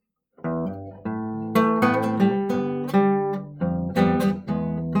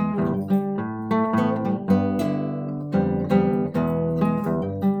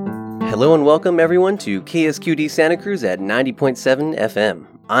Hello and welcome everyone to KSQD Santa Cruz at 90.7 FM.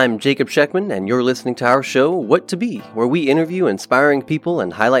 I'm Jacob Scheckman and you're listening to our show, What to Be, where we interview inspiring people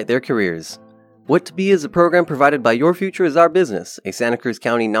and highlight their careers. What to Be is a program provided by Your Future is Our Business, a Santa Cruz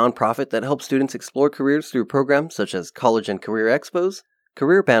County nonprofit that helps students explore careers through programs such as college and career expos,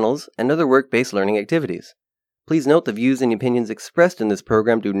 career panels, and other work-based learning activities. Please note the views and opinions expressed in this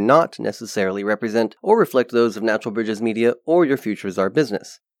program do not necessarily represent or reflect those of Natural Bridges Media or Your Future is Our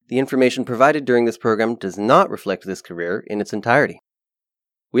Business. The information provided during this program does not reflect this career in its entirety.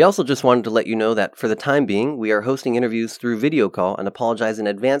 We also just wanted to let you know that for the time being, we are hosting interviews through video call and apologize in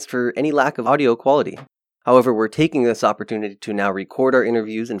advance for any lack of audio quality. However, we're taking this opportunity to now record our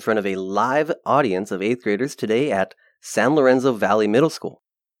interviews in front of a live audience of 8th graders today at San Lorenzo Valley Middle School.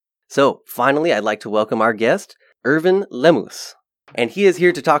 So, finally, I'd like to welcome our guest, Irvin Lemus. And he is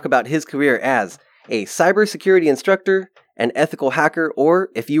here to talk about his career as a cybersecurity instructor, an ethical hacker, or,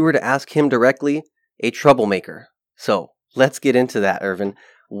 if you were to ask him directly, a troublemaker. So, let's get into that, Irvin.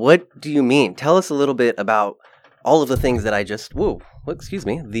 What do you mean? Tell us a little bit about all of the things that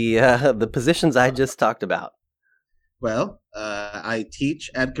the positions I just talked about. Well, I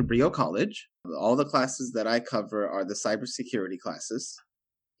teach at Cabrillo College. All the classes that I cover are the cybersecurity classes.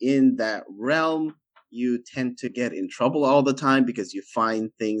 In that realm, you tend to get in trouble all the time because you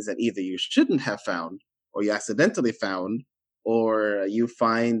find things that either you shouldn't have found or you accidentally found, or you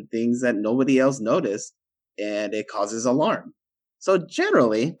find things that nobody else noticed and it causes alarm. So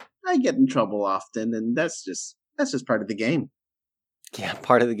generally, I get in trouble often, and that's just part of the game. Yeah,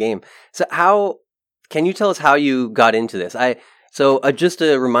 part of the game. So can you tell us how you got into this? Just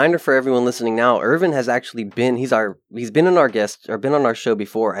a reminder for everyone listening now, Irvin has actually been been on our show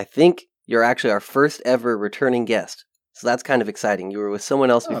before. I think you're actually our first ever returning guest. So that's kind of exciting. You were with someone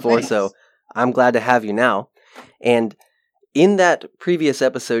else before, thanks. So I'm glad to have you now. And in that previous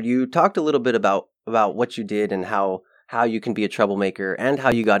episode, you talked a little bit about what you did and how you can be a troublemaker and how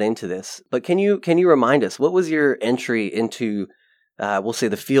you got into this. But can you remind us, what was your entry into, we'll say,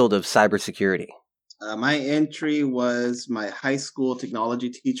 the field of cybersecurity? My entry was my high school technology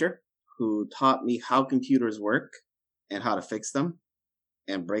teacher who taught me how computers work and how to fix them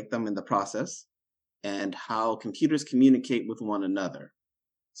and break them in the process, and how computers communicate with one another.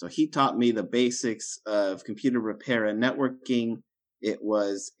 So he taught me the basics of computer repair and networking. It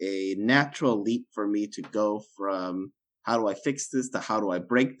was a natural leap for me to go from how do I fix this to how do I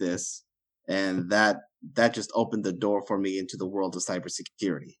break this, and that just opened the door for me into the world of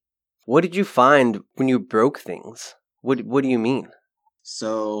cybersecurity. What did you find when you broke things? What do you mean?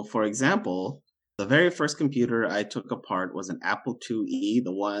 So, for example, the very first computer I took apart was an Apple IIe,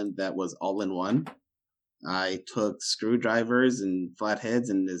 the one that was all-in-one. I took screwdrivers and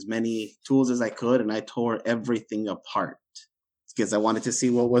flatheads and as many tools as I could, and I tore everything apart because I wanted to see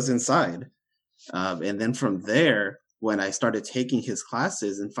what was inside. And then from there, when I started taking his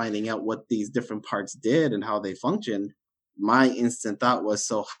classes and finding out what these different parts did and how they functioned, my instant thought was,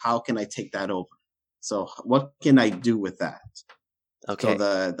 so how can I take that over? So what can I do with that? Okay.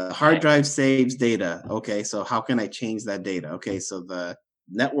 So the hard drive saves data. Okay, so how can I change that data? Okay, so the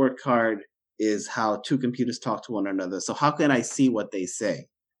network card is how two computers talk to one another. So how can I see what they say?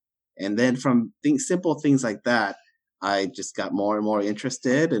 And then from simple things like that, I just got more and more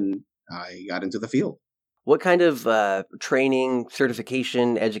interested, and I got into the field. What kind of training,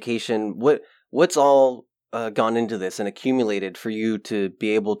 certification, education, what's all gone into this and accumulated for you to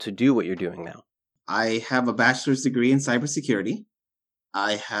be able to do what you're doing now? I have a bachelor's degree in cybersecurity.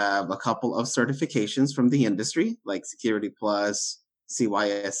 I have a couple of certifications from the industry, like Security Plus,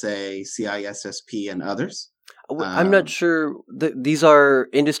 CYSA, CISSP, and others. I'm not sure. These are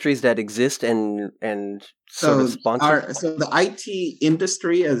industries that exist and sort of sponsor. So the IT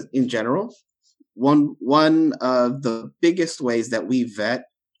industry, as in general, one of the biggest ways that we vet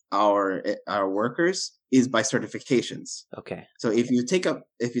our workers is by certifications. Okay. So if you take a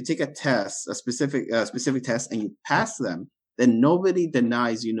test, a specific test, and you pass them, then nobody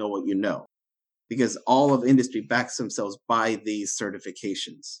denies you know what you know, because all of industry backs themselves by these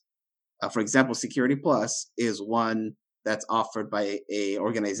certifications. For example, Security Plus is one that's offered by a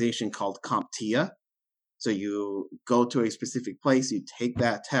organization called CompTIA. So you go to a specific place, you take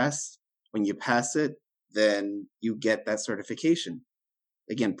that test. When you pass it, then you get that certification.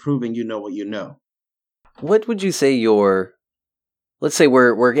 Again, proving you know what you know. What would you say let's say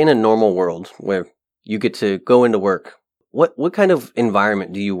we're in a normal world where you get to go into work. What kind of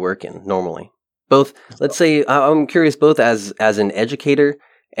environment do you work in normally? Both, let's say, I'm curious, both as an educator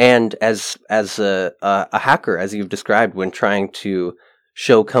and as a hacker, as you've described, when trying to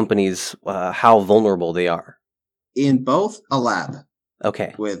show companies how vulnerable they are. In both, a lab.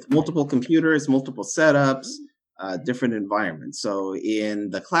 Okay. with multiple computers, multiple setups, different environments. So in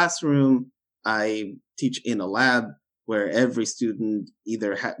the classroom, I teach in a lab where every student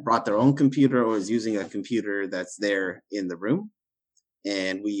either brought their own computer or is using a computer that's there in the room.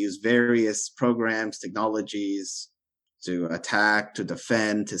 And we use various programs, technologies to attack, to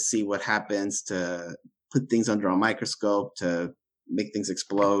defend, to see what happens, to put things under a microscope, to make things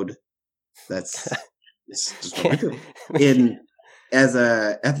explode. That's it's just what we do. In As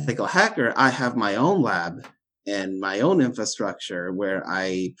a ethical hacker, I have my own lab and my own infrastructure where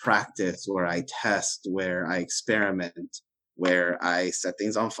I practice, where I test, where I experiment, where I set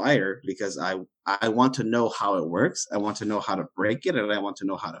things on fire because I want to know how it works. I want to know how to break it, and I want to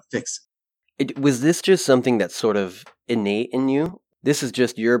know how to fix Was this just something that's sort of innate in you? This is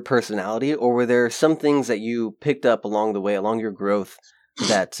just your personality, or were there some things that you picked up along the way, along your growth,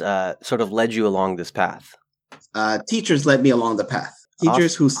 that sort of led you along this path? Teachers led me along the path.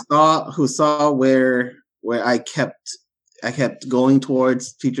 Teachers Awesome. who saw where I kept going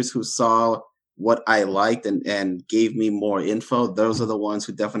towards. Teachers who saw what I liked and gave me more info. Those are the ones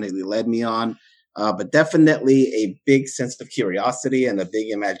who definitely led me on. But definitely a big sense of curiosity and a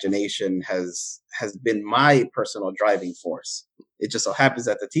big imagination has been my personal driving force. It just so happens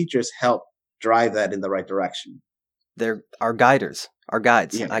that the teachers help drive that in the right direction. They're our guiders, our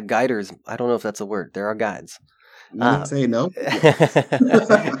guides. Yeah, Guiders, I don't know if that's a word. They're our guides. many say no.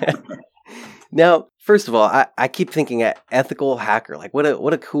 Yes. Now, first of all, I keep thinking ethical hacker. Like, what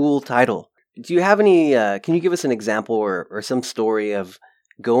a cool title. Do you have any? Can you give us an example or some story of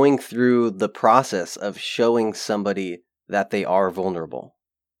going through the process of showing somebody that they are vulnerable?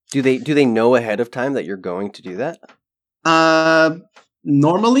 Do they know ahead of time that you're going to do that?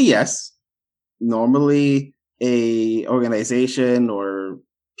 Normally, yes. Normally, a organization or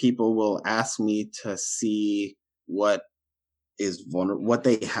people will ask me to see what is vulnerable, what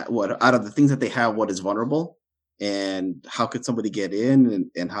they have, what out of the things that they have, what is vulnerable, and how could somebody get in,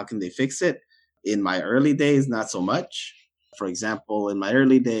 and how can they fix it. In my early days, not so much. For example, in my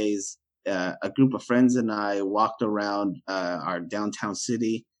early days, a group of friends and I walked around our downtown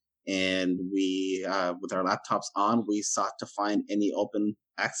city, and we, with our laptops on, we sought to find any open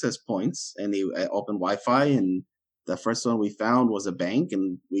access points, any open Wi-Fi, and the first one we found was a bank,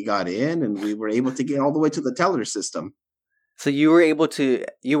 and we got in, and we were able to get all the way to the teller system. So you were able to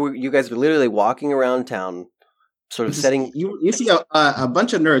you guys were literally walking around town, sort of setting. You see a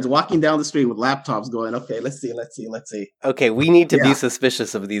bunch of nerds walking down the street with laptops, going, "Okay, let's see." Okay, we need to be Yeah,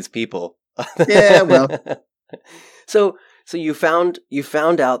 suspicious of these people. yeah. Well, so you found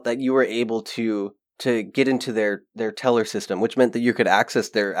out that you were able to get into their teller system, which meant that you could access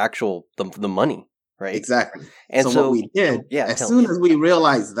their actual the money, right? exactly. And So what so, we did, yeah, as tell me. soon as we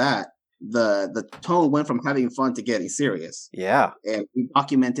realized that, the tone went from having fun to getting serious, Yeah. and we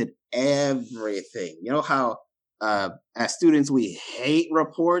documented everything. You know how as students we hate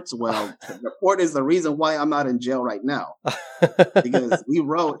reports. Well, the report is the reason why I'm not in jail right now, because we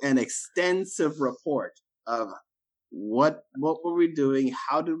wrote an extensive report of what were we doing,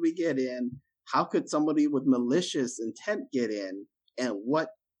 how did we get in, how could somebody with malicious intent get in, and what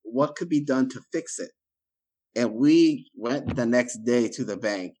could be done to fix it. And we went the next day to the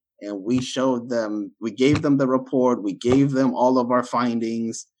bank, and we gave them the report, we gave them all of our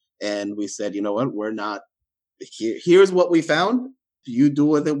findings, and we said, you know what, we're not here's what we found. You do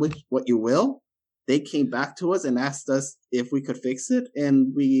with it what you will. They came back to us and asked us if we could fix it,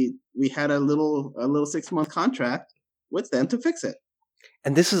 and we had a little 6-month contract with them to fix it.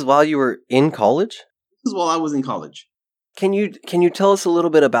 And this is while you were in college? This is while I was in college. Can you tell us a little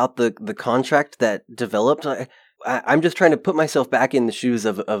bit about the contract that developed? I'm just trying to put myself back in the shoes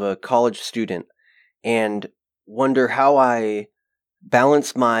of a college student and wonder how I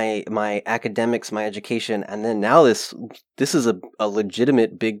balance my academics, my education, and then now this is a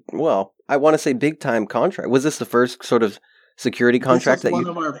legitimate big, well, I want to say big time contract. Was this the first sort of security This contract was that one you?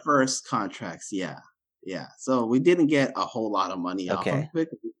 of our first contracts. Yeah, yeah. So we didn't get a whole lot of money off of Okay, it.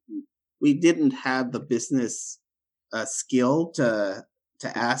 We didn't have the business skill to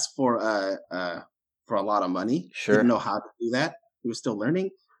ask for a lot of money. Didn't sure. know how to do that. We were still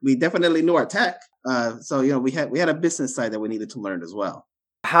learning. We definitely knew our tech. So we had a business side that we needed to learn as well.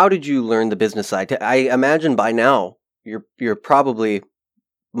 How did you learn the business side? I imagine by now you're probably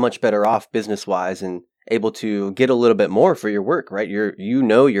much better off business wise and able to get a little bit more for your work, right? Your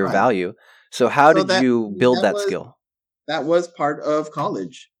Right. value. So how So did you build that that was skill? that was part of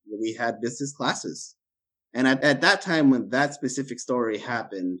college. We had business classes. And at that time, when that specific story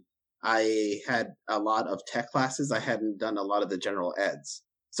happened, I had a lot of tech classes. I hadn't done a lot of the general eds.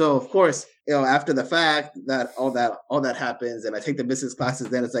 So of course, after the fact that all that happens, and I take the business classes,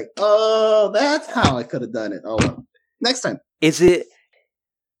 then it's like, oh, that's how I could have done it. Oh well, next time. Is it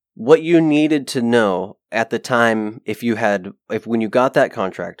what you needed to know at the time, if when you got that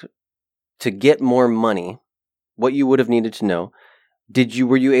contract to get more money, what you would have needed to know?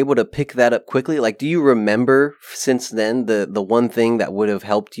 Were you able to pick that up quickly? Like, do you remember since then the one thing that would have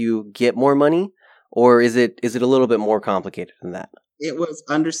helped you get more money, or is it a little bit more complicated than that? It was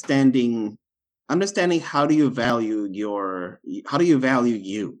understanding how do you value you? How do you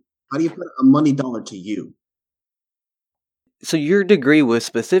put a money dollar to you? So your degree was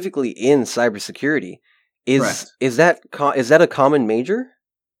specifically in cybersecurity. Correct. Is that a common major,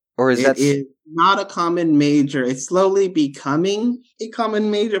 or It is not a common major. It's slowly becoming a common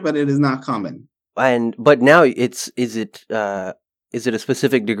major, but it is not common. But now is it a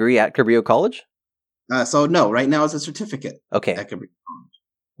specific degree at Cabrillo College? So no, right now it's a certificate. Okay. At Cabrillo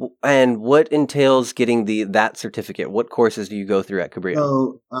College. And what entails getting that certificate? What courses do you go through at Cabrillo?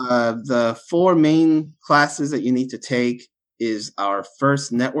 So the 4 main classes that you need to take is our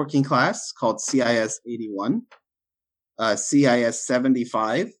first networking class called CIS 81, CIS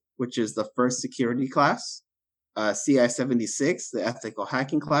 75, which is the first security class, CIS 76, the ethical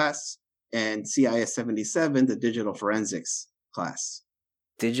hacking class, and CIS 77, the digital forensics class.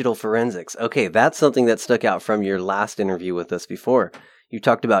 Digital forensics. Okay, that's something that stuck out from your last interview with us before. You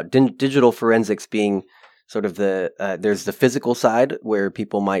talked about digital forensics being sort of there's the physical side where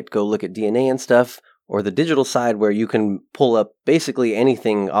people might go look at DNA and stuff, or the digital side where you can pull up basically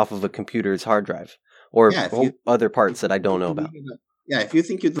anything off of a computer's hard drive, or other parts that I don't know about. If you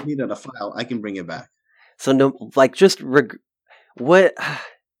think you deleted a file, I can bring it back. So no, like what?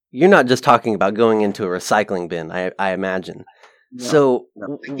 You're not just talking about going into a recycling bin, I imagine. No, so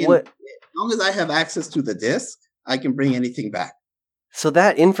what? As long as I have access to the disk, I can bring anything back. So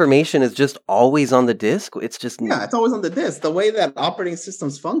that information is just always on the disk? It's just... Yeah, it's always on the disk. The way that operating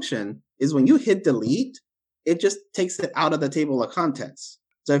systems function is when you hit delete, it just takes it out of the table of contents.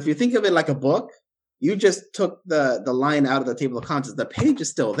 So if you think of it like a book, you just took the line out of the table of contents. The page is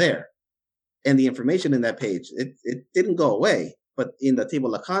still there. And the information in that page, it didn't go away. But in the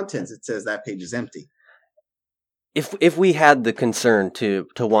table of contents, it says that page is empty. If we had the concern to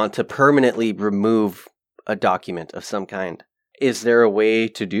want to permanently remove a document of some kind, is there a way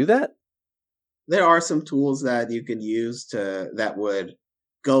to do that? There are some tools that you can use that would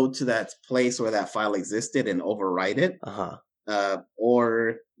go to that place where that file existed and overwrite it.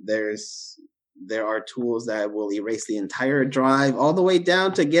 Or there are tools that will erase the entire drive all the way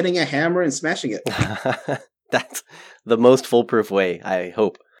down to getting a hammer and smashing it. That's the most foolproof way, I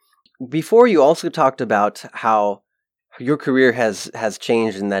hope. Before, you also talked about how your career has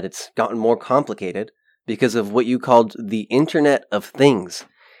changed and that it's gotten more complicated because of what you called the Internet of Things.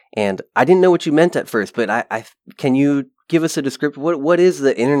 And I didn't know what you meant at first, but can you give us a description? What is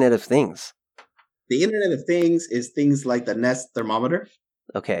the Internet of Things? The Internet of Things is things like the Nest thermometer.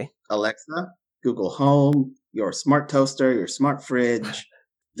 Okay. Alexa, Google Home, your smart toaster, your smart fridge,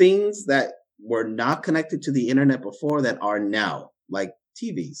 things that were not connected to the internet before that are now, like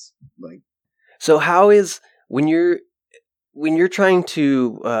TVs. So how is when you're trying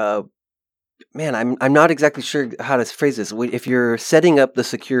to I'm not exactly sure how to phrase this. If you're setting up the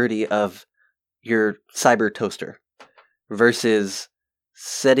security of your cyber toaster versus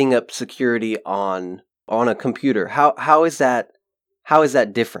setting up security on a computer, how is that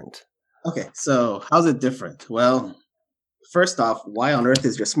different? Okay, so how's it different? Well, first off, why on earth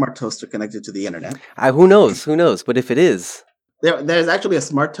is your smart toaster connected to the internet? Who knows? But if it is, there's actually a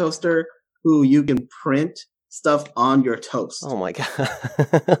smart toaster who you can print stuff on your toast. Oh my god!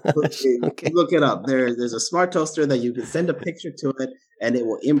 Okay. Look it up. There's a smart toaster that you can send a picture to it, and it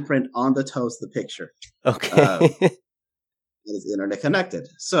will imprint on the toast the picture. Okay. It is internet connected.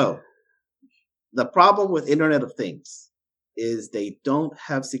 So the problem with Internet of Things is they don't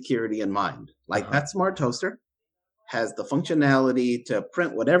have security in mind. Like that smart toaster has the functionality to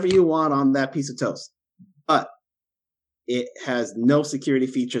print whatever you want on that piece of toast, but it has no security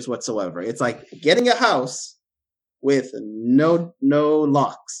features whatsoever. It's like getting a house with no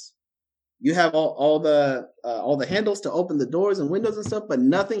locks. You have all the handles to open the doors and windows and stuff, but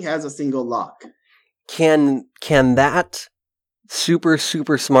nothing has a single lock. Can that super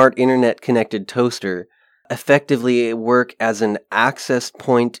smart internet connected toaster effectively work as an access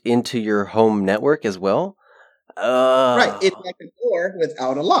point into your home network as well? Right. It's like a door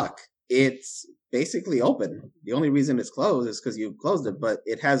without a lock. It's basically open. The only reason it's closed is because you closed it, but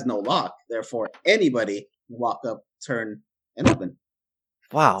it has no lock. Therefore, anybody can walk up, turn, and open.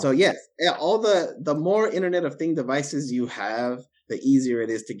 Wow. So yes, all the more Internet of Things devices you have, the easier it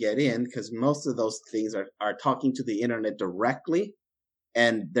is to get in, because most of those things are talking to the internet directly,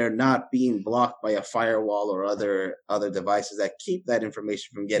 and they're not being blocked by a firewall or other devices that keep that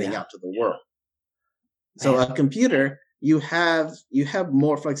information from getting out to the world. So a computer, you have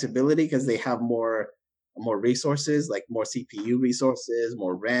more flexibility because they have more resources, like more CPU resources,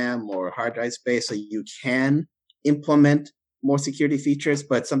 more RAM, more hard drive space, so you can implement more security features.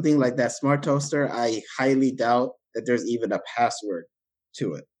 But something like that smart toaster, I highly doubt that there's even a password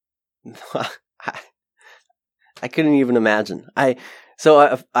to it. I couldn't even imagine. I'm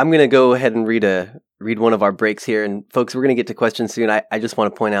going to go ahead and read one of our breaks here, and folks, we're going to get to questions soon. I just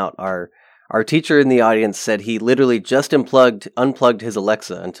want to point out our teacher in the audience said he literally just unplugged his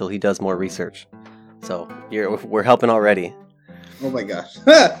Alexa until he does more research. So we're helping already. Oh my gosh,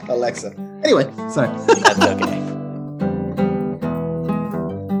 Alexa. Anyway, sorry. That's okay.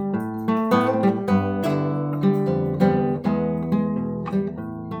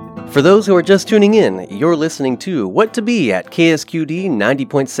 For those who are just tuning in, you're listening to What to Be at KSQD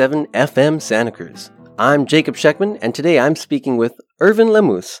 90.7 FM Santa Cruz. I'm Jacob Sheckman, and today I'm speaking with Irvin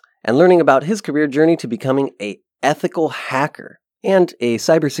Lemus and learning about his career journey to becoming an ethical hacker and a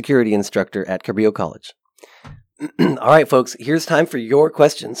cybersecurity instructor at Cabrillo College. All right, folks, here's time for your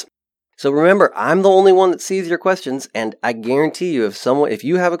questions. So remember, I'm the only one that sees your questions, and I guarantee you if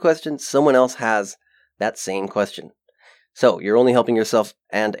you have a question, someone else has that same question. So you're only helping yourself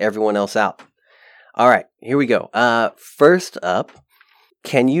and everyone else out. All right, here we go. First up,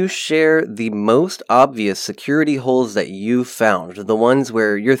 can you share the most obvious security holes that you found? The ones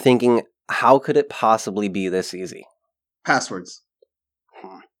where you're thinking, how could it possibly be this easy? Passwords.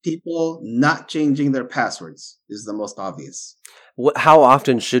 People not changing their passwords is the most obvious. How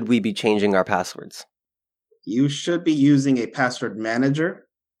often should we be changing our passwords? You should be using a password manager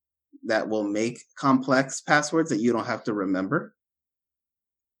that will make complex passwords that you don't have to remember.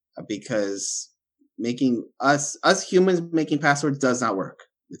 Because making us humans making passwords does not work.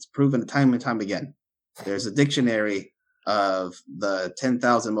 It's proven time and time again. There's a dictionary of the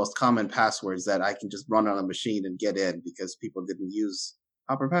 10,000 most common passwords that I can just run on a machine and get in because people didn't use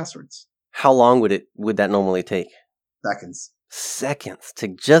proper passwords. How long would that normally take? Seconds.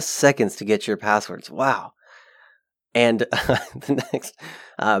 Seconds to get your passwords. Wow. And the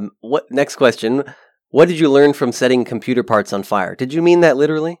next question? What did you learn from setting computer parts on fire? Did you mean that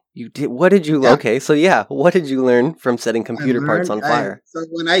literally? You did. What did you? Yeah. Okay, so yeah, what did you learn from setting computer parts on fire? So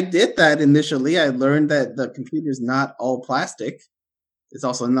when I did that initially, I learned that the computer's not all plastic. It's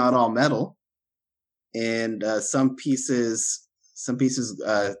also not all metal, and some pieces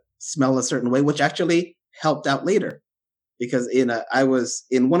smell a certain way, which actually helped out later, because I was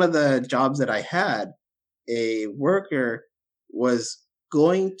in one of the jobs that I had, a worker was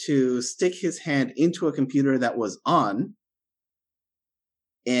going to stick his hand into a computer that was on,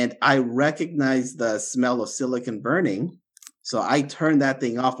 and I recognized the smell of silicon burning, so I turned that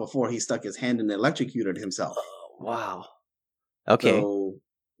thing off before he stuck his hand and electrocuted himself. Oh, wow. Okay. So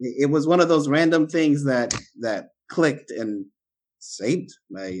it was one of those random things that clicked and saved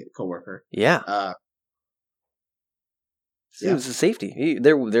my coworker. Yeah. It was a safety.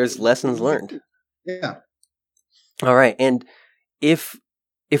 There's lessons learned. Yeah. All right, and if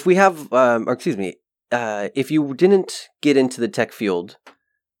we have, if you didn't get into the tech field,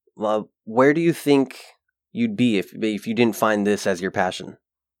 where do you think you'd be if you didn't find this as your passion?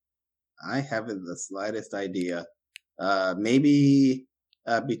 I haven't the slightest idea. Maybe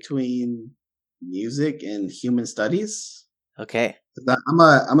between music and human studies. Okay.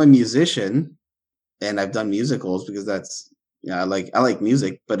 I'm a musician, and I've done musicals because that's I like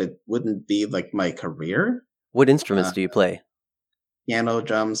music, but it wouldn't be like my career. What instruments do you play? Piano,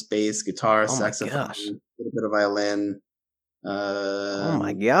 drums, bass, guitar, saxophone, a little bit of violin. Oh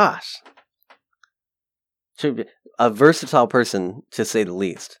my gosh. A versatile person, to say the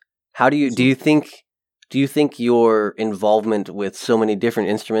least. How do you think your involvement with so many different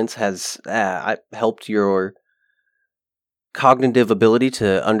instruments has helped your cognitive ability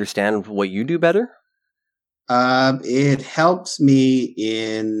to understand what you do better? It helps me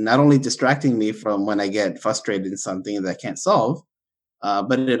in not only distracting me from when I get frustrated in something that I can't solve,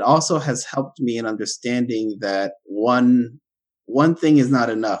 but it also has helped me in understanding that one thing is not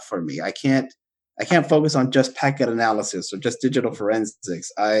enough for me. I can't focus on just packet analysis or just digital forensics.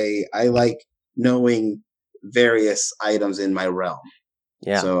 I like knowing various items in my realm.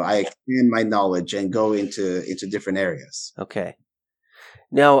 Yeah. So I expand my knowledge and go into different areas. Okay.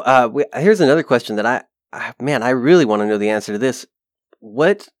 Now, here's another question that I really want to know the answer to this.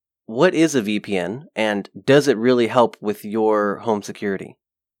 What is a VPN, and does it really help with your home security?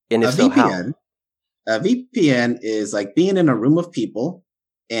 And if so, how? A VPN is like being in a room of people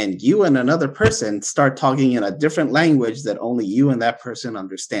and you and another person start talking in a different language that only you and that person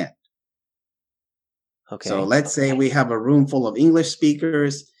understand. Okay. So let's say we have a room full of English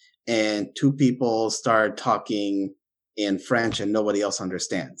speakers and two people start talking in French and nobody else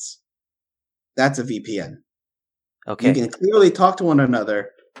understands. That's a VPN. Okay. You can clearly talk to one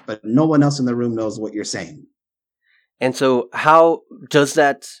another, but no one else in the room knows what you're saying. And so how does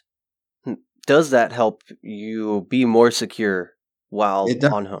that help you be more secure while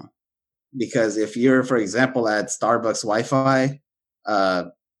on home? Because if you're, for example, at Starbucks Wi-Fi,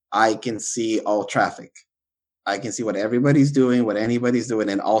 I can see all traffic. I can see what everybody's doing, what anybody's doing,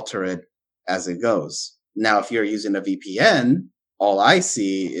 and alter it as it goes. Now, if you're using a VPN, all I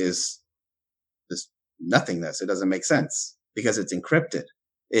see is just nothingness. It doesn't make sense because it's encrypted.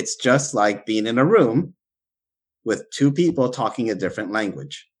 It's just like being in a room with two people talking a different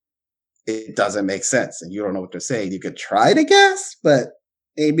language. It doesn't make sense, and you don't know what they're saying. You could try to guess, but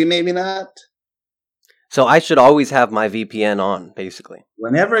maybe not. So I should always have my VPN on, basically.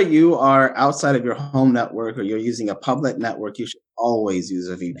 Whenever you are outside of your home network or you're using a public network, you should always use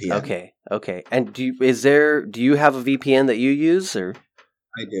a VPN. Okay. And do you have a VPN that you use, or?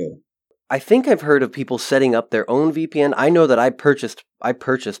 I do. I think I've heard of people setting up their own VPN. I know that I purchased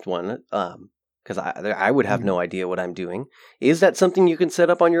one because I would have no idea what I'm doing. Is that something you can set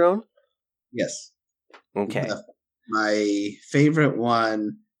up on your own? Yes. Okay. My favorite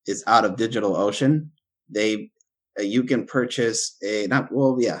one is out of DigitalOcean. You can purchase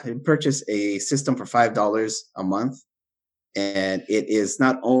purchase a system for $5 a month, and it is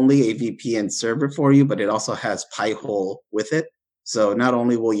not only a VPN server for you, but it also has Pi-hole with it. So not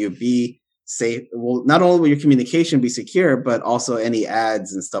only will you be safe, not only will your communication be secure, but also any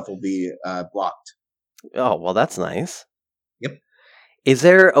ads and stuff will be blocked. Oh, well, that's nice. Yep. Is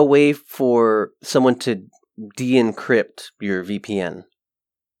there a way for someone to de-encrypt your VPN?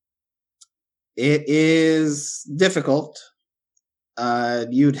 It is difficult.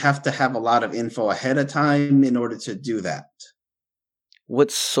 You'd have to have a lot of info ahead of time in order to do that. What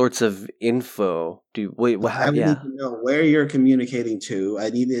sorts of info I need to know where you're communicating to. I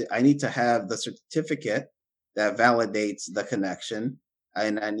need to have the certificate that validates the connection,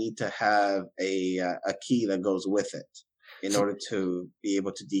 and I need to have a key that goes with it in order to be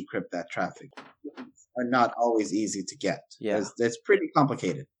able to decrypt that traffic. Are not always easy to get. Yeah, it's pretty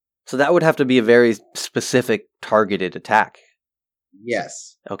complicated. So that would have to be a very specific, targeted attack.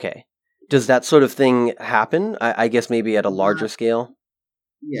 Yes. Okay. Does that sort of thing happen? I guess maybe at a larger scale?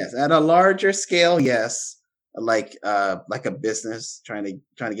 Yes, at a larger scale, yes. Like a business, trying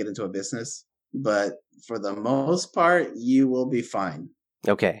to get into a business. But for the most part, you will be fine.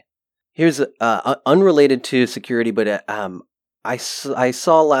 Okay. Here's unrelated to security, but I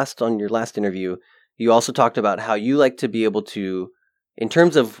saw on your last interview, you also talked about how you like to be able to, in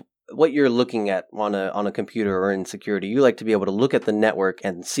terms of what you're looking at on a computer or in security, you like to be able to look at the network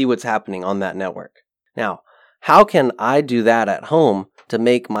and see what's happening on that network. Now, how can I do that at home to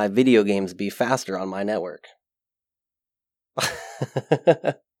make my video games be faster on my network?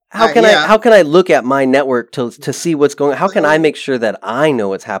 How can I look at my network to see what's going on? How can I make sure that I know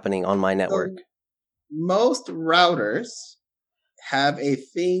what's happening on my network? Most routers have a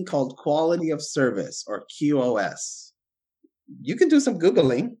thing called quality of service, or QoS. You can do some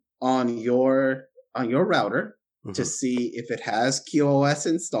Googling on your router to see if it has QoS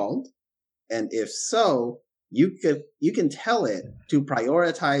installed, and if so, you can tell it to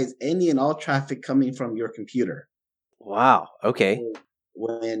prioritize any and all traffic coming from your computer. Wow. Okay. So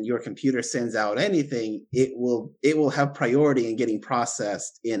when your computer sends out anything, it will have priority in getting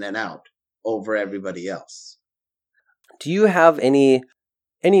processed in and out over everybody else. Do you have any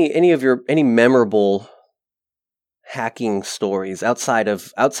memorable hacking stories outside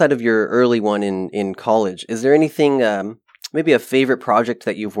of your early one in college? Is there anything, maybe a favorite project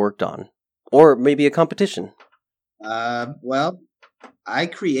that you've worked on, or maybe a competition? Well, I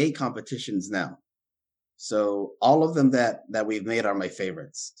create competitions now, so all of them that we've made are my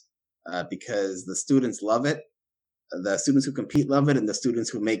favorites because the students love it. The students who compete love it, and the students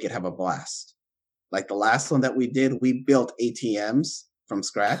who make it have a blast. Like the last one that we did, we built ATMs from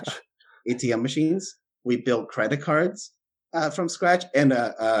scratch, ATM machines. We built credit cards from scratch, and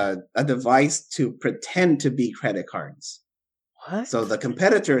a device to pretend to be credit cards. What? So the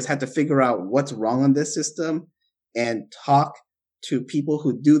competitors had to figure out what's wrong on this system and talk to people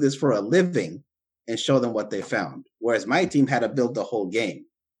who do this for a living and show them what they found. Whereas my team had to build the whole game.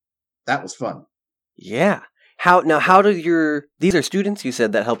 That was fun. Yeah. These are students you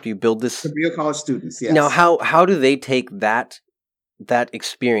said that helped you build this? Real college students, yes. Now, how do they take that that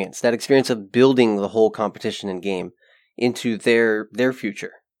experience of building the whole competition and game into their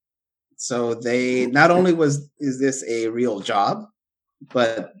future? So they not only is this a real job,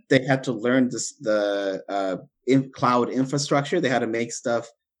 but they had to learn cloud infrastructure. They had to make stuff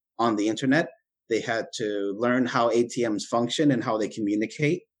on the internet. They had to learn how ATMs function and how they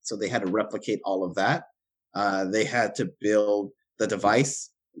communicate. So they had to replicate all of that. They had to build the device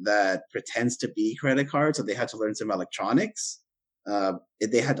that pretends to be credit cards. So they had to learn some electronics.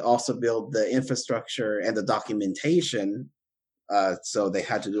 They had to also build the infrastructure and the documentation. So they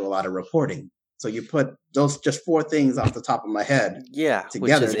had to do a lot of reporting. So you put those just 4 things off the top of my head together.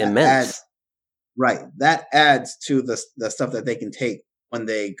 Which is immense. That adds to the stuff that they can take when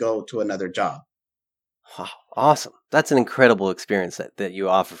they go to another job. Wow, awesome. That's an incredible experience that you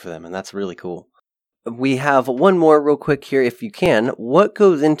offer for them, and that's really cool. We have one more real quick here, if you can. What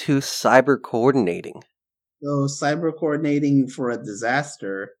goes into cyber coordinating? So cyber coordinating for a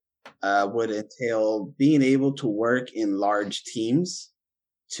disaster would entail being able to work in large teams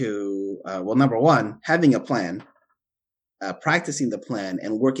to, number one, having a plan, practicing the plan,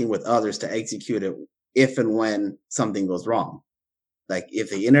 and working with others to execute it if and when something goes wrong. Like if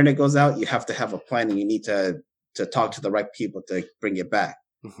the internet goes out, you have to have a plan and you need to talk to the right people to bring it back.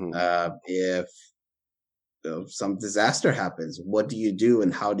 Mm-hmm. If some disaster happens, what do you do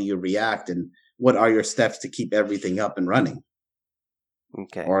and how do you react? And what are your steps to keep everything up and running?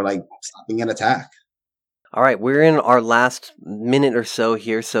 Okay. Or like stopping an attack. All right, we're in our last minute or so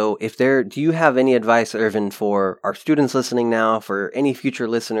here. So do you have any advice, Irvin, for our students listening now, for any future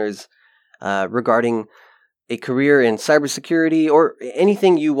listeners regarding a career in cybersecurity or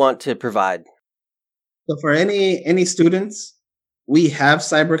anything you want to provide? So for any students, we have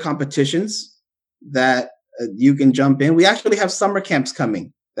cyber competitions that you can jump in. We actually have summer camps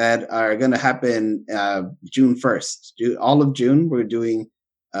coming that are going to happen June 1st. All of June, we're doing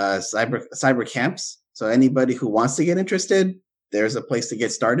cyber camps. So anybody who wants to get interested, there's a place to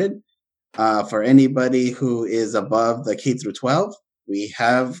get started. For anybody who is above the K through 12, we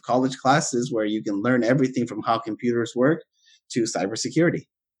have college classes where you can learn everything from how computers work to cybersecurity.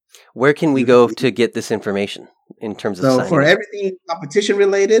 Where can we go to get this information in terms of signing for up? Everything competition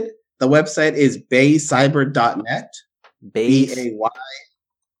related, the website is baycyber.net.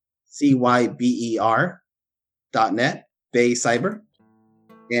 BAYCYBER.net. Baycyber.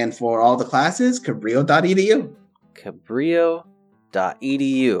 And for all the classes, cabrillo.edu.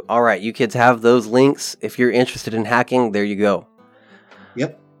 Cabrillo.edu. All right, you kids have those links. If you're interested in hacking, there you go.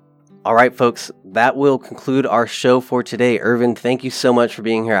 Yep. All right, folks, that will conclude our show for today. Irvin, thank you so much for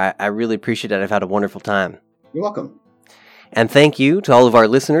being here. I really appreciate it. I've had a wonderful time. You're welcome. And thank you to all of our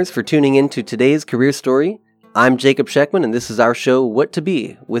listeners for tuning in to today's career story. I'm Jacob Sheckman, and this is our show, What to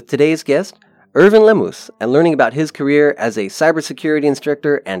Be, with today's guest, Irvin Lemus, and learning about his career as a cybersecurity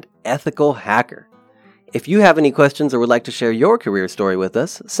instructor and ethical hacker. If you have any questions or would like to share your career story with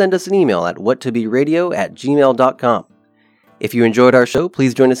us, send us an email at whattoberadio@gmail.com. If you enjoyed our show,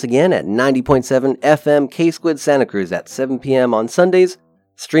 please join us again at 90.7 FM K-Squid Santa Cruz at 7 p.m. on Sundays,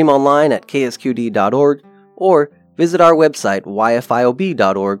 stream online at ksqd.org, or visit our website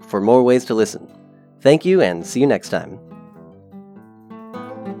yfiob.org for more ways to listen. Thank you and see you next time.